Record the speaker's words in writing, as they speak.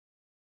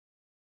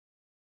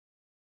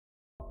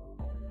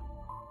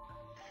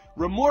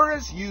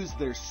Remoras use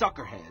their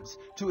sucker heads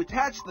to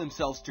attach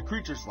themselves to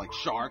creatures like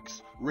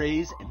sharks,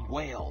 rays, and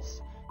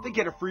whales. They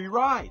get a free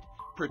ride,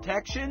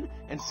 protection,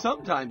 and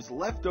sometimes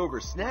leftover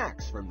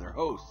snacks from their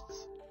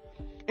hosts.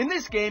 In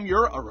this game,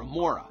 you're a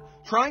Remora,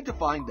 trying to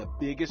find the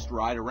biggest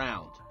ride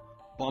around,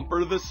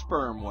 Bumper the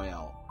sperm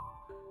whale.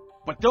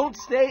 But don't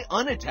stay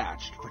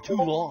unattached for too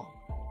long.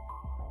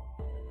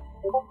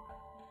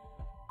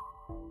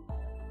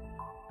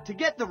 To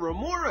get the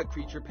Remora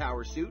creature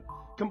power suit,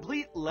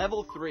 complete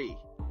level 3.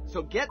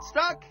 So get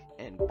stuck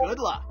and good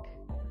luck.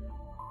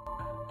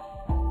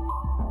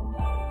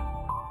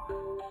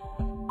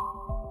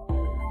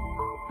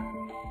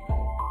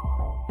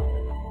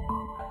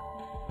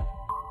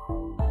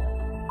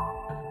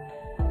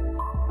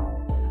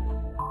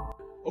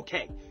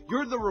 Okay,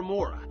 you're the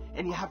Remora,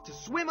 and you have to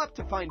swim up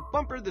to find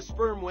Bumper the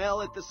sperm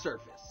whale at the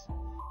surface.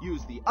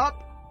 Use the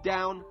up,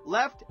 down,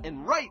 left,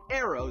 and right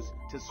arrows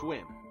to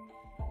swim.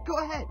 Go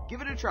ahead,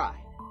 give it a try.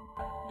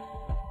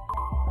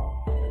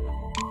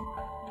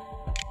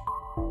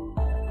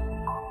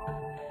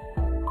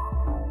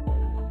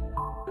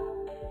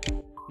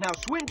 Now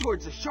swim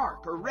towards a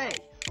shark or ray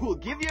who will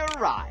give you a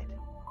ride.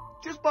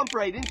 Just bump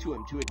right into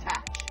him to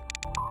attach.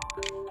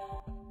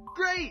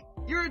 Great!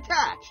 You're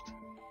attached!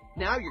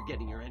 Now you're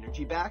getting your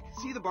energy back.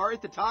 See the bar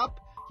at the top?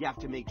 You have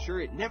to make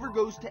sure it never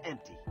goes to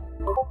empty.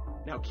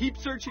 Now keep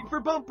searching for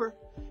Bumper.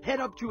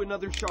 Head up to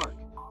another shark.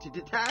 To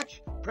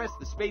detach, press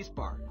the space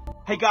bar.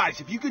 Hey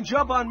guys, if you can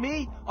jump on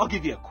me, I'll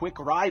give you a quick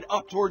ride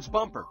up towards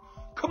Bumper.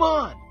 Come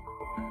on!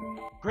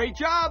 Great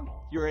job!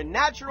 You're a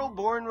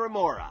natural-born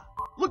Remora.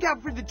 Look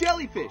out for the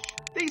jellyfish.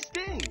 They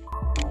sting.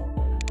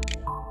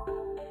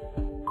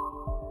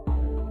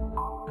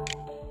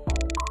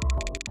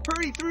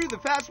 Hurry through the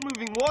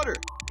fast-moving water.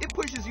 It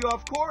pushes you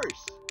off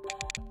course.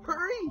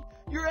 Hurry!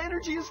 Your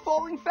energy is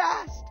falling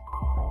fast.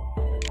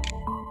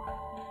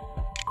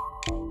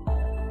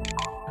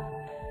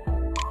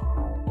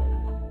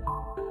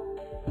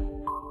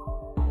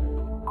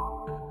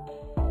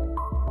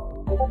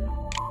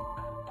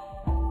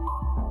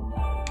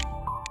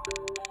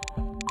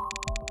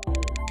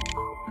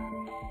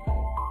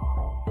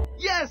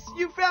 Yes,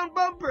 you found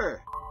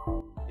Bumper!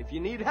 If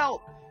you need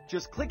help,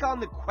 just click on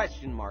the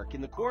question mark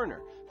in the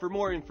corner for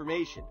more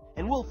information,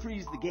 and we'll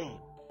freeze the game.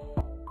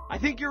 I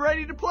think you're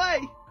ready to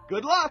play.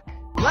 Good luck!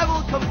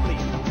 Level complete!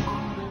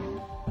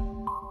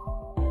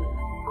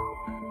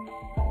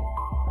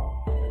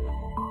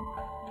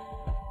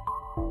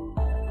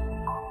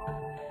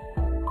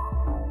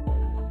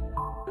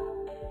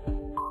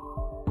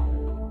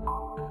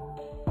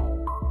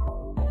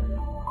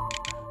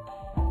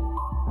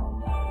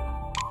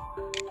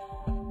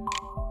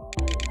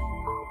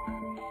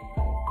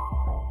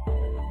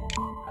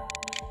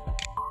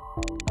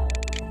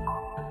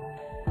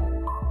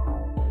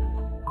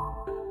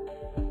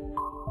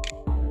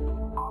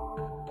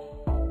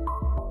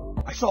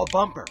 I saw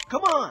Bumper.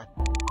 Come on!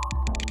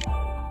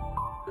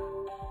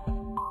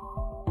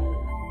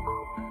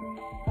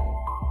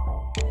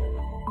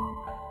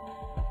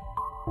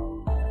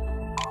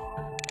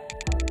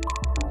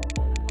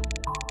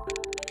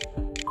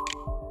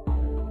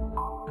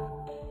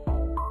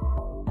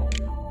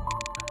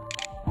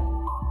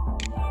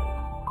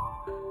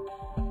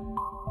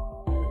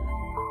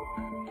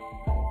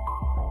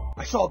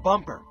 I saw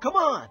Bumper. Come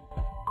on!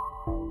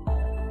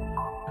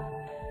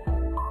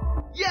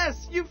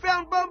 Yes, you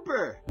found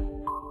Bumper!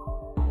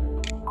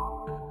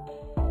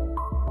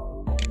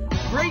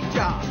 Great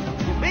job!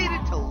 You made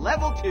it to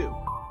level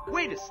 2.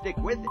 Way to stick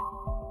with it.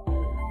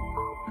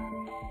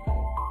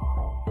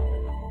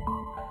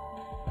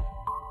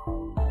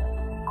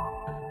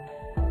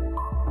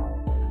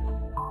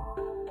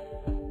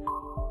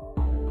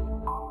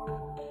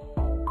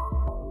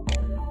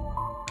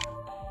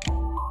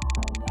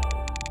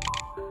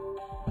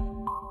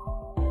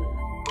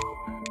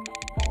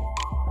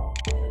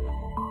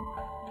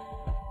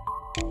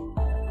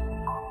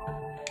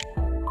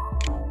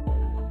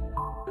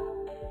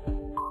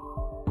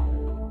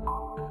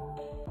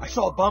 I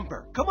saw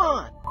Bumper. Come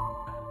on!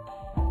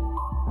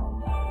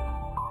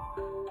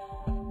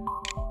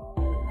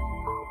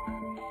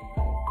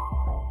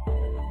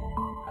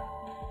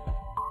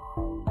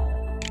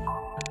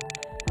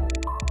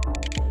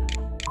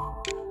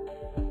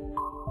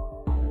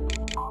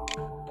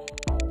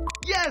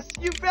 Yes,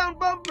 you found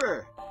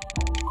Bumper!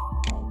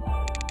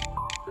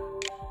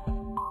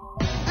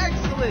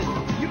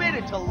 Excellent! You made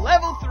it to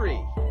level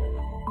 3.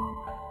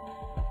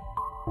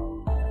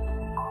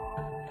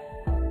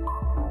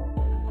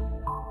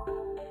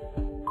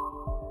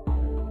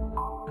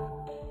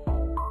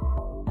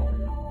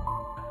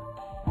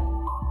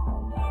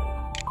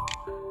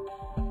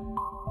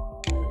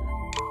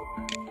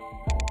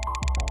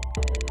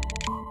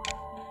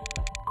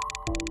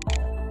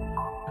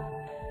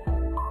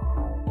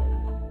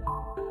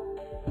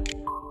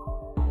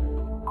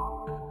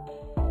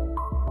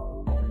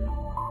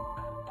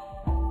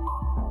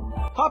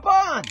 Hop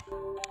on!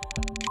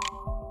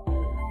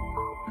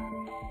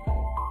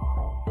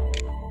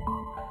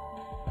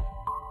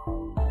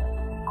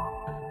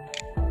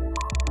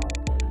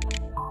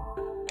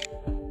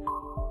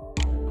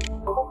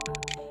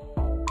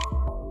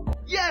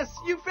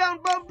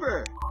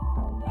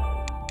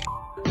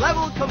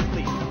 Level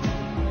complete.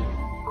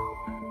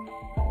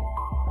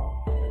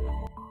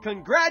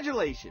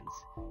 Congratulations!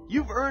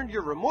 You've earned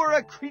your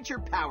Remora Creature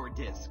Power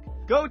Disc.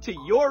 Go to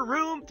your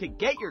room to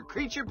get your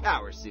Creature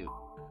Power Suit.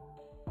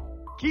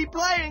 Keep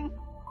playing!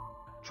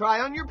 Try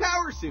on your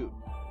power suit.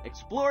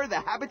 Explore the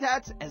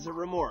habitats as a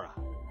Remora.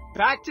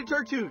 Back to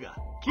Tortuga.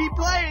 Keep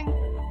playing!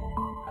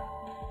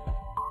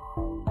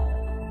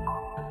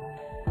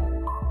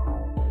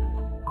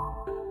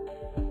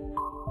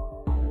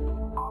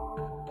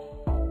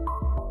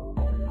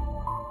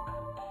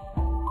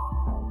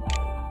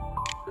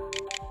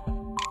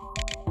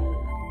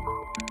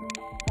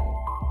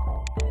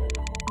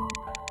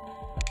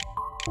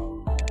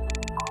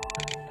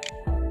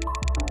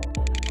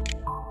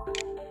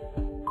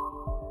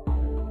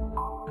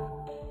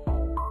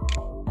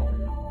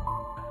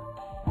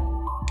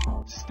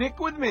 Stick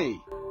with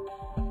me.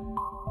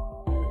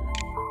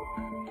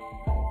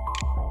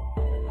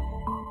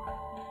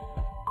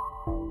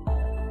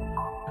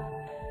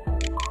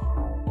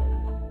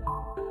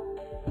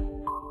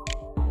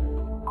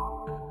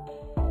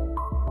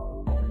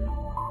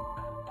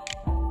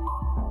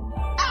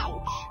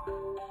 Ouch!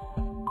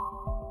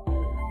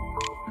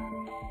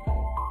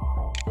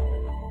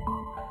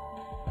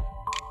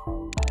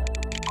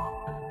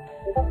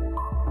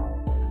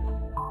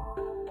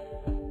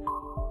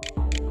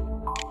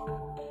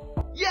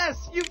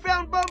 Yes, you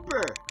found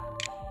Bumper!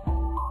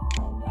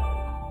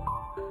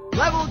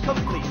 Level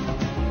complete.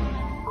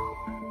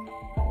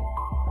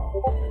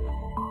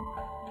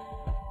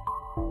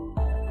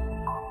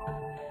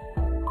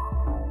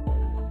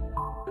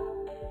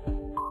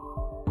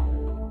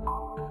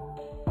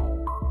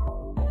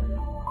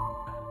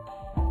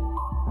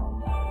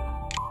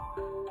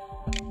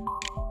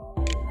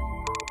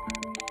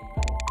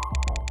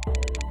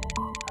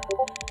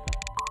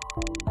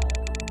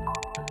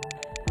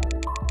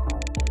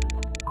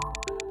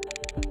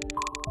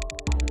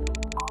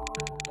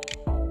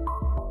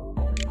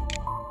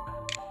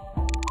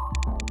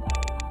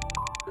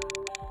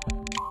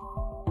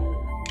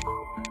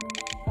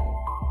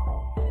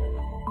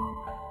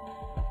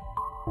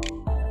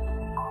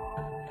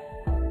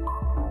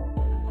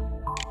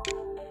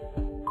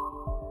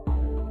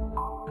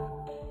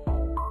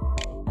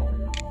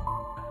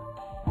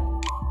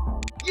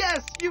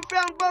 Yes, you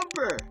found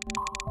Bumper!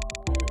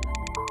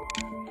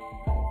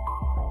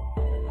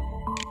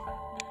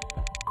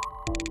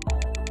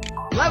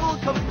 Level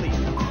complete.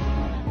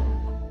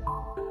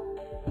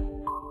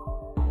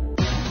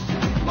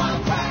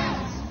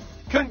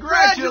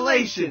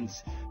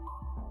 Congratulations!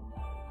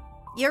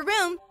 Your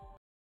room.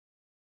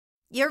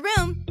 Your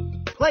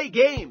room. Play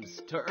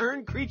games to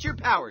earn creature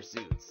power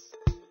suits.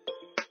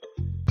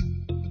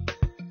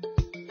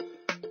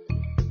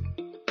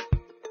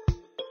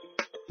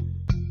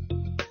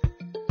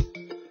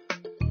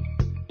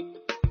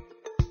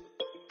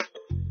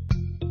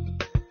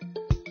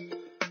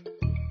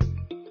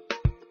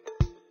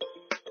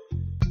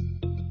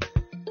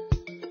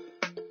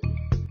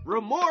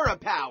 Remora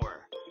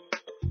Power!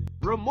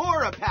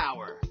 Remora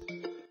Power!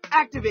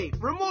 Activate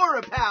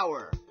Remora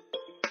Power!